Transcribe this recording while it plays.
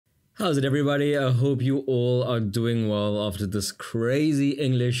How's it, everybody? I hope you all are doing well after this crazy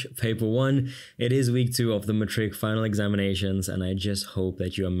English paper 1. It is week 2 of the matric final examinations, and I just hope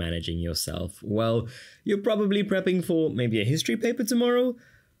that you are managing yourself well. You're probably prepping for maybe a history paper tomorrow,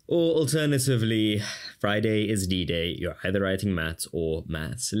 or alternatively, Friday is D-Day. You're either writing maths or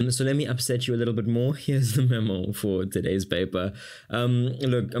maths. So let me upset you a little bit more. Here's the memo for today's paper.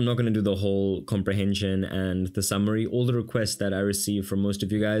 Look, I'm not going to do the whole comprehension and the summary. All the requests that I received from most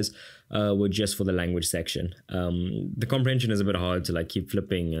of you guys were just for the language section. The comprehension is a bit hard to keep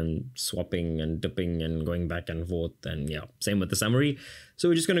flipping and swapping and dipping and going back and forth, and yeah, same with the summary. So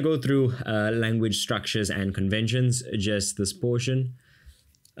we're just going to go through language structures and conventions, just this portion.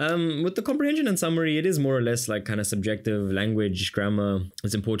 With the comprehension and summary, it is more or less kind of subjective. Language, grammar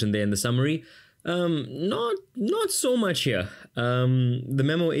is important there in the summary. Not so much here. The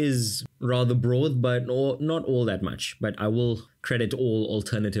memo is rather broad, but not all that much. But I will credit all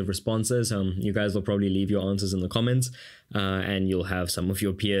alternative responses. You guys will probably leave your answers in the comments, and you'll have some of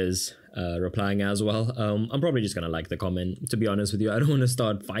your peers replying as well. I'm probably just gonna like the comment, to be honest with you. I don't want to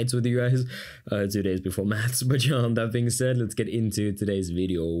start fights with you guys 2 days before maths. But yeah, that being said, let's get into today's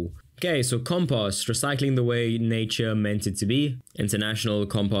video. Okay, so compost, recycling the way nature meant it to be. International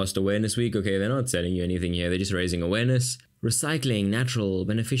Compost Awareness Week. Okay, they're not selling you anything here, they're just raising awareness. Recycling, natural,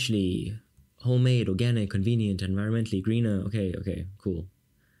 beneficially, homemade, organic, convenient, environmentally greener. Okay, cool.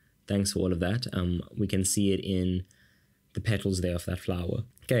 Thanks for all of that. We can see it in the petals there of that flower.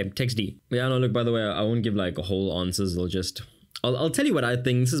 Okay, text D. Yeah, no, look, by the way, I won't give a whole answers. I'll tell you what I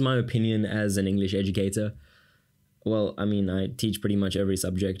think. This is my opinion as an English educator. Well, I mean, I teach pretty much every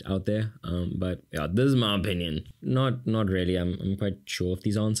subject out there, but yeah, this is my opinion. Not really. I'm quite sure of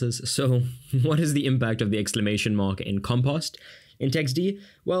these answers. So, what is the impact of the exclamation mark in compost? In text D,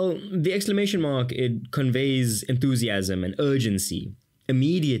 well, the exclamation mark, it conveys enthusiasm and urgency,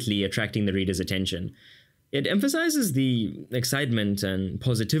 immediately attracting the reader's attention. It emphasizes the excitement and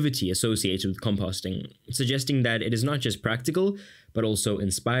positivity associated with composting, suggesting that it is not just practical, but also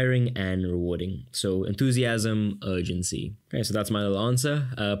inspiring and rewarding. So enthusiasm, urgency. Okay, so that's my little answer.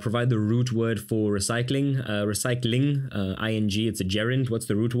 Provide the root word for recycling. Recycling, ing, it's a gerund. What's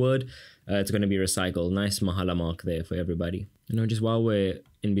the root word? It's going to be recycle. Nice mahala mark there for everybody. Just while we're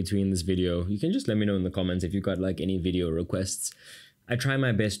in between this video, you can just let me know in the comments if you've got any video requests. I try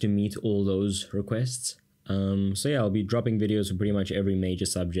my best to meet all those requests. So yeah, I'll be dropping videos for pretty much every major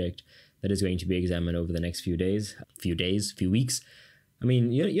subject that is going to be examined over the next few weeks. I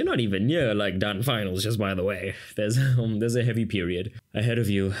mean, you're not even near done finals, just by the way. There's a heavy period ahead of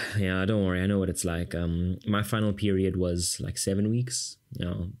you. Yeah, don't worry, I know what it's like. My final period was 7 weeks,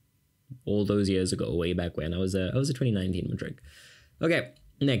 all those years ago, way back when. I was a 2019 matric. Okay,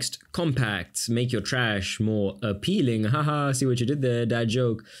 next, compact, make your trash more appealing. Haha, see what you did there, dad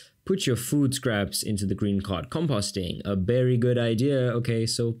joke. Put your food scraps into the green cart. Composting, a very good idea. Okay,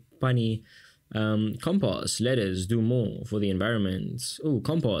 so funny. Compost, let us do more for the environment. Oh,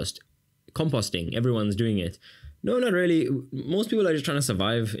 composting, everyone's doing it. No, not really. Most people are just trying to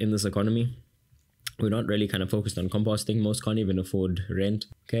survive in this economy. We're not really kind of focused on composting. Most can't even afford rent.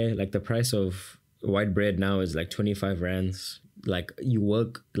 Okay, the price of white bread now is 25 rands. You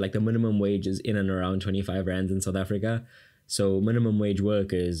work, the minimum wage is in and around 25 rands in South Africa. So minimum wage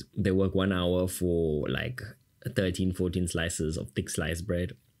workers, they work 1 hour for 13, 14 slices of thick sliced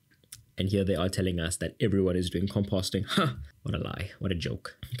bread. And here they are telling us that everyone is doing composting. Huh, what a lie, what a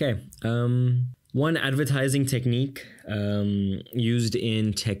joke. Okay, one advertising technique used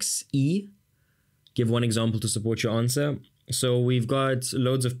in text E. Give one example to support your answer. So we've got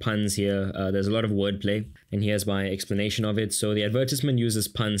loads of puns here. There's a lot of wordplay, and here's my explanation of it. So the advertisement uses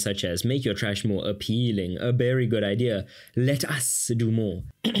puns such as make your trash more appealing, a very good idea, let us do more,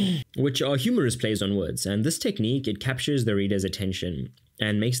 which are humorous plays on words. And this technique, it captures the reader's attention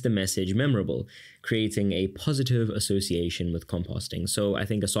and makes the message memorable, creating a positive association with composting. So I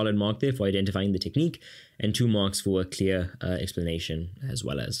think a solid mark there for identifying the technique, and 2 marks for a clear explanation as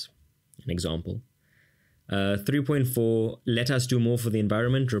well as an example. 3.4, let us do more for the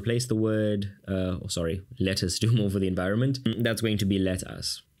environment. Replace the word, let us do more for the environment. That's going to be let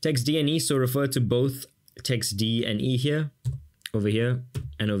us. Text D and E, so refer to both text D and E here, over here,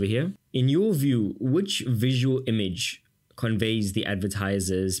 and over here. In your view, which visual image conveys the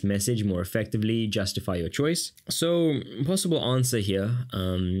advertiser's message more effectively? Justify your choice. So, possible answer here,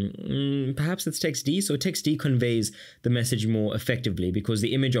 perhaps it's text D. So text D conveys the message more effectively because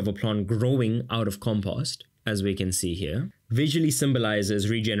the image of a plant growing out of compost, as we can see here, visually symbolizes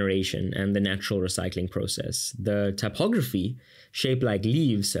regeneration and the natural recycling process. The typography, shaped like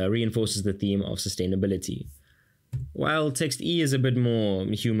leaves, reinforces the theme of sustainability. While text E is a bit more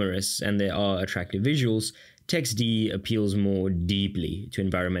humorous and there are attractive visuals, text D appeals more deeply to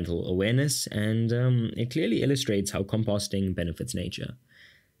environmental awareness, and it clearly illustrates how composting benefits nature.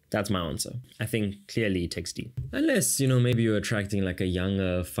 That's my answer. I think clearly text D. Unless, maybe you're attracting like a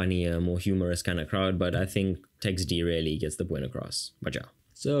younger, funnier, more humorous kind of crowd, but I think text D really gets the point across. But yeah.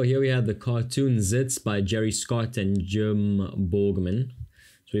 So here we have the cartoon Zits by Jerry Scott and Jim Borgman.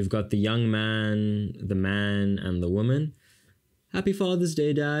 So we've got the young man, the man, and the woman. Happy Father's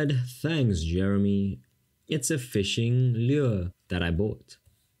Day, Dad. Thanks, Jeremy. It's a fishing lure that I bought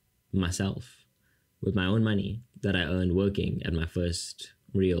myself with my own money that I earned working at my first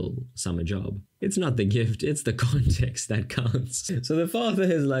real summer job. It's not the gift, it's the context that counts. So the father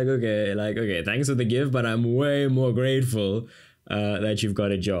is like, okay, thanks for the gift, but I'm way more grateful that you've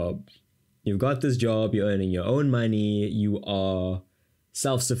got a job. You've got this job, you're earning your own money, you are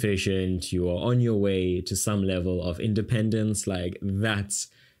self-sufficient, you are on your way to some level of independence. Like that's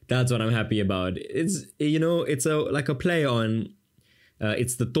what I'm happy about. It's, it's like a play on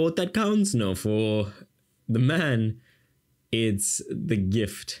it's the thought that counts. No, for the man, it's the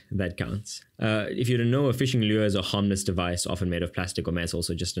gift that counts. If you don't know, a fishing lure is a harmless device often made of plastic or metal,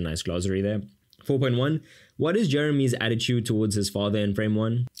 so just a nice glossary there. 4.1. What is Jeremy's attitude towards his father in frame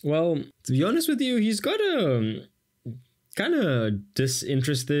 1? Well, to be honest with you, he's got a kind of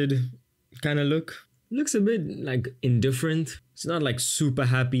disinterested kind of look. Looks a bit like indifferent. It's not like super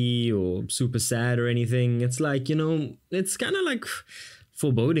happy or super sad or anything. It's like, it's kind of like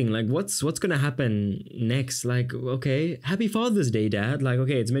foreboding, like what's gonna happen next. Like, okay, happy Father's Day, Dad. Like,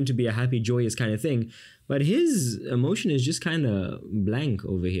 okay, it's meant to be a happy, joyous kind of thing, but his emotion is just kind of blank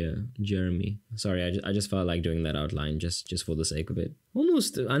over here, Jeremy. Sorry, I just felt like doing that outline just for the sake of it.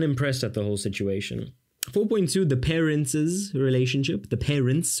 Almost unimpressed at the whole situation. 4.2, the parents'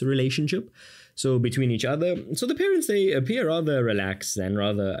 relationship. So between each other. So the parents, they appear rather relaxed and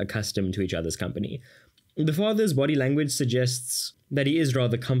rather accustomed to each other's company. The father's body language suggests that he is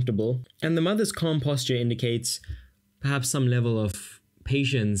rather comfortable, and the mother's calm posture indicates perhaps some level of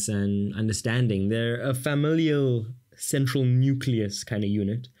patience and understanding. They're a familial central nucleus kind of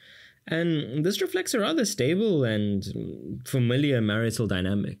unit, and this reflects a rather stable and familiar marital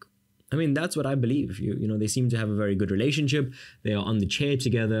dynamic. I mean, that's what I believe. They seem to have a very good relationship. They are on the chair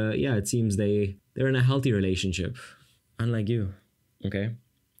together. Yeah, it seems they're in a healthy relationship, unlike you. Okay.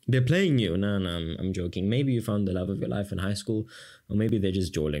 They're playing you. No, I'm joking. Maybe you found the love of your life in high school, or maybe they're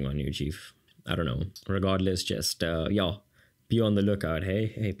just jolting on you, Chief. I don't know. Regardless, just, be on the lookout, hey?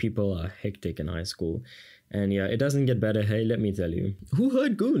 Hey, people are hectic in high school. And yeah, it doesn't get better, hey, let me tell you. Who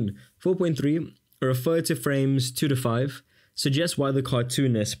heard Goon? 4.3, refer to frames 2 to 5. Suggest why the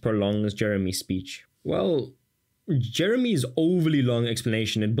cartoonist prolongs Jeremy's speech. Well, Jeremy's overly long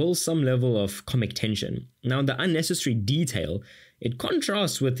explanation, it builds some level of comic tension. Now, the unnecessary detail, it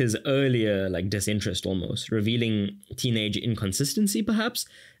contrasts with his earlier, disinterest almost, revealing teenage inconsistency perhaps,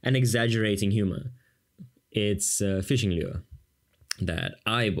 and exaggerating humor. It's a fishing lure that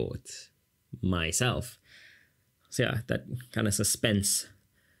I bought myself. So yeah, that kind of suspense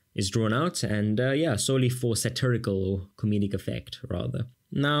is drawn out, and solely for satirical or comedic effect, rather.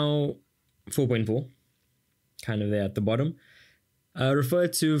 Now, 4.4, kind of there at the bottom. Refer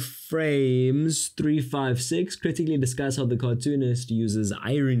to frames 3, 5, 6. Critically discuss how the cartoonist uses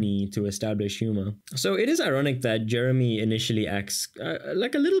irony to establish humor. So it is ironic that Jeremy initially acts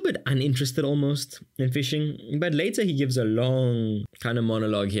like a little bit uninterested almost in fishing, but later he gives a long kind of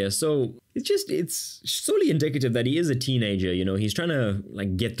monologue here. So it's solely indicative that he is a teenager. He's trying to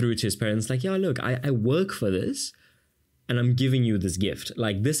get through to his parents, look, I work for this. And I'm giving you this gift.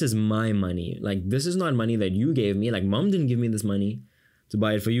 This is my money. This is not money that you gave me. Mom didn't give me this money to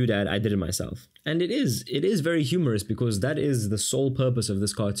buy it for you, Dad. I did it myself. And it is very humorous because that is the sole purpose of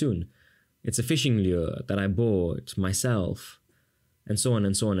this cartoon. It's a fishing lure that I bought myself, and so on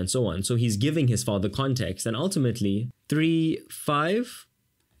and so on and so on. So he's giving his father context, and ultimately 3, 5,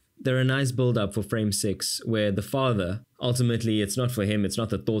 they're a nice build-up for frame 6, where the father, ultimately, it's not for him, it's not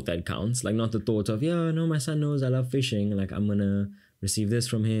the thought that counts. Not the thought of, no, my son knows I love fishing, I'm gonna receive this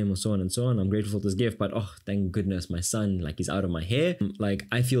from him, or so on and so on. I'm grateful for this gift, but oh, thank goodness, my son, he's out of my hair.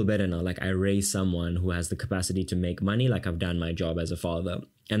 I feel better now, I raise someone who has the capacity to make money, I've done my job as a father.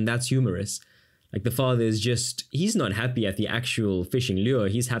 And that's humorous. The father is he's not happy at the actual fishing lure,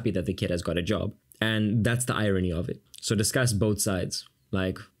 he's happy that the kid has got a job. And that's the irony of it. So discuss both sides.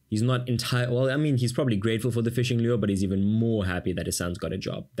 He's not he's probably grateful for the fishing lure, but he's even more happy that his son's got a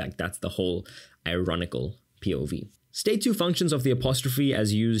job. That's the whole ironical POV. State 2 functions of the apostrophe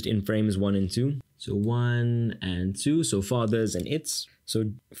as used in frames 1 and 2. So 1 and 2, so fathers and its.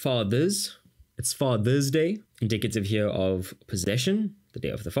 So fathers, It's Father's Day, indicative here of possession, the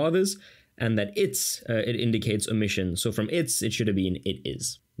day of the fathers, and that it indicates omission. So from it should have been it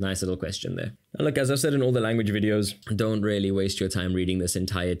is. Nice little question there. And look, as I've said in all the language videos, don't really waste your time reading this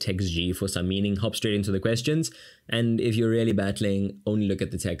entire text G for some meaning. Hop straight into the questions. And if you're really battling, only look at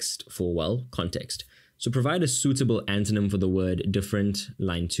the text for, well, context. So provide a suitable antonym for the word different,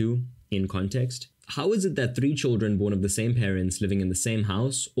 line 2, in context. How is it that 3 children born of the same parents living in the same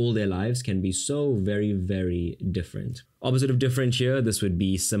house all their lives can be so very, very different? Opposite of different here, this would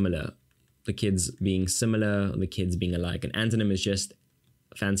be similar. The kids being similar, the kids being alike. An antonym is just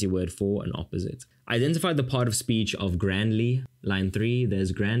a fancy word for an opposite. Identify the part of speech of grandly. Line 3,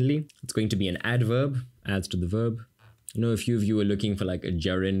 there's grandly. It's going to be an adverb, adds to the verb. I know a few of you were looking for like a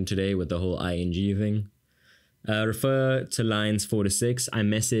gerund today with the whole ing thing. Refer to lines 4 to 6. I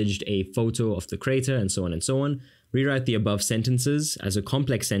messaged a photo of the crater, and so on and so on. Rewrite the above sentences as a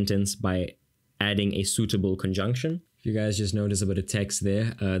complex sentence by adding a suitable conjunction. If you guys just notice a bit of text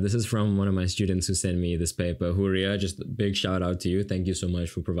there, this is from one of my students who sent me this paper, Huria. Just a big shout out to you. Thank you so much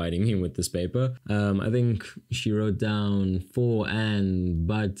for providing me with this paper. I think she wrote down for and,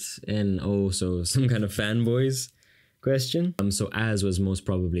 but, and, oh, so some kind of fanboys question. So as was most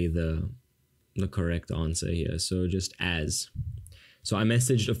probably the correct answer here. So just as. So I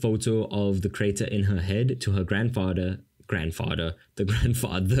messaged a photo of the crater in her head to her grandfather, the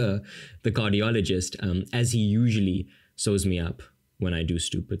cardiologist, as he usually sews me up when I do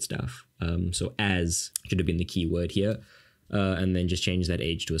stupid stuff. So as should have been the key word here. And then just change that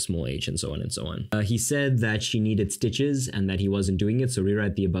age to a small h, and so on and so on. He said that she needed stitches and that he wasn't doing it. So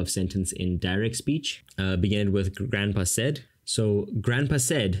rewrite the above sentence in direct speech. Begin with Grandpa said. So Grandpa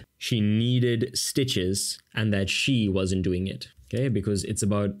said she needed stitches and that she wasn't doing it. Okay, because it's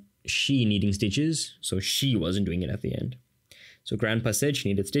about she needing stitches, so she wasn't doing it at the end. So Grandpa said she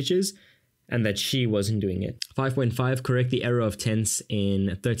needed stitches and that she wasn't doing it. 5.5, correct the error of tense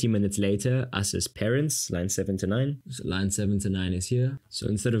in 30 minutes later, us as parents, line 7 to 9. So line 7 to 9 is here. So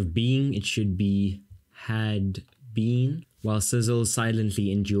instead of being, it should be had been, while Sizzle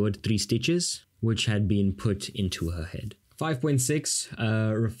silently endured 3 stitches, which had been put into her head.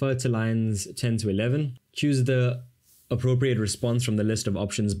 5.6, refer to lines 10 to 11. Choose the appropriate response from the list of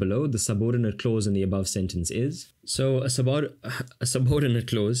options below. The subordinate clause in the above sentence is. So a subordinate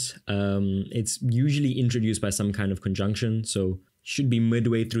clause, it's usually introduced by some kind of conjunction, so should be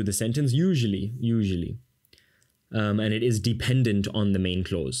midway through the sentence, usually. And it is dependent on the main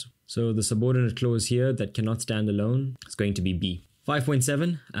clause. So the subordinate clause here that cannot stand alone is going to be B.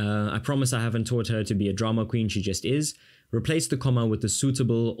 5.7, I promise I haven't taught her to be a drama queen, she just is. Replace the comma with the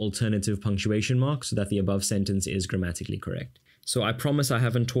suitable alternative punctuation mark so that the above sentence is grammatically correct. So I promise I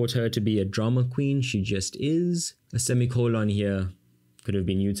haven't taught her to be a drama queen, she just is. A semicolon here could have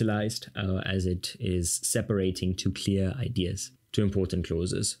been utilized as it is separating 2 clear ideas, 2 important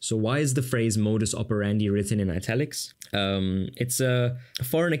clauses. So why is the phrase modus operandi written in italics? It's a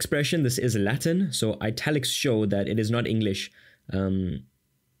foreign expression, this is Latin, so italics show that it is not English.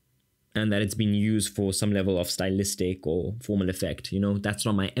 And that it's been used for some level of stylistic or formal effect. You know, that's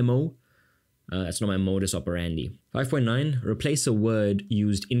not my MO. That's not my modus operandi. 5.9, replace a word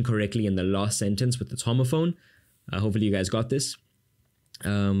used incorrectly in the last sentence with its homophone. Hopefully you guys got this.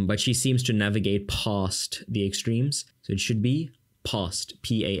 But she seems to navigate past the extremes. So it should be past,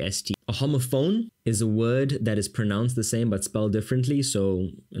 P-A-S-T. A homophone is a word that is pronounced the same but spelled differently. So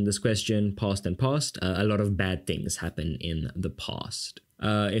in this question, past and past, a lot of bad things happen in the past.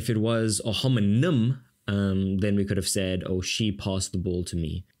 If it was a homonym, then we could have said, oh, she passed the ball to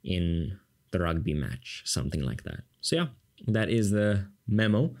me in the rugby match, something like that. So yeah, that is the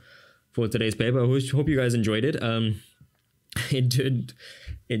memo for today's paper. I hope you guys enjoyed it. It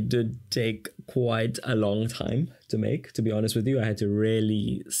did take quite a long time to make, to be honest with you. I had to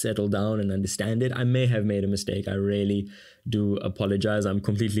really settle down and understand it. I may have made a mistake. I really do apologize. I'm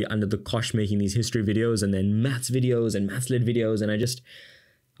completely under the cosh making these history videos and then maths videos and maths lit videos, and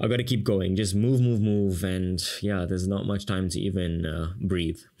I've got to keep going. Just move. And yeah, there's not much time to even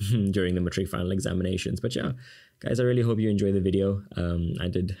breathe during the matric final examinations. But yeah, guys, I really hope you enjoyed the video. I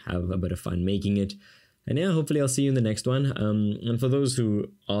did have a bit of fun making it. And yeah, hopefully I'll see you in the next one. And for those who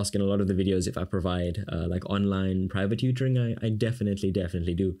ask in a lot of the videos if I provide like online private tutoring, I definitely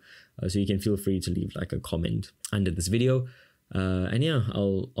do. So you can feel free to leave like a comment under this video. And yeah,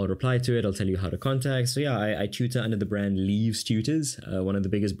 I'll reply to it. I'll tell you how to contact. So yeah, I tutor under the brand Leaves Tutors, one of the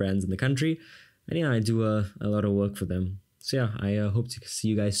biggest brands in the country. And yeah, I do a lot of work for them. So yeah, I hope to see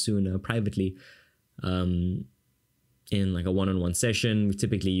you guys soon privately. In like a one-on-one session. We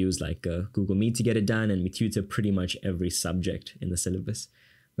typically use like Google Meet to get it done, and we tutor pretty much every subject in the syllabus.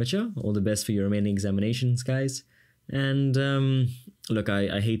 But yeah, all the best for your remaining examinations, guys. And look,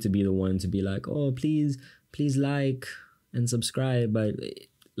 I hate to be the one to be like, oh, please like and subscribe, but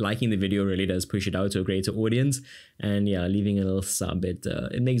liking the video really does push it out to a greater audience. And yeah, leaving a little sub,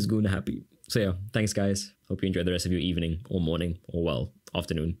 it makes Goon happy. So yeah, thanks guys. Hope you enjoy the rest of your evening or morning or, well,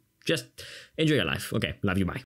 afternoon. Just enjoy your life. Okay, love you, bye.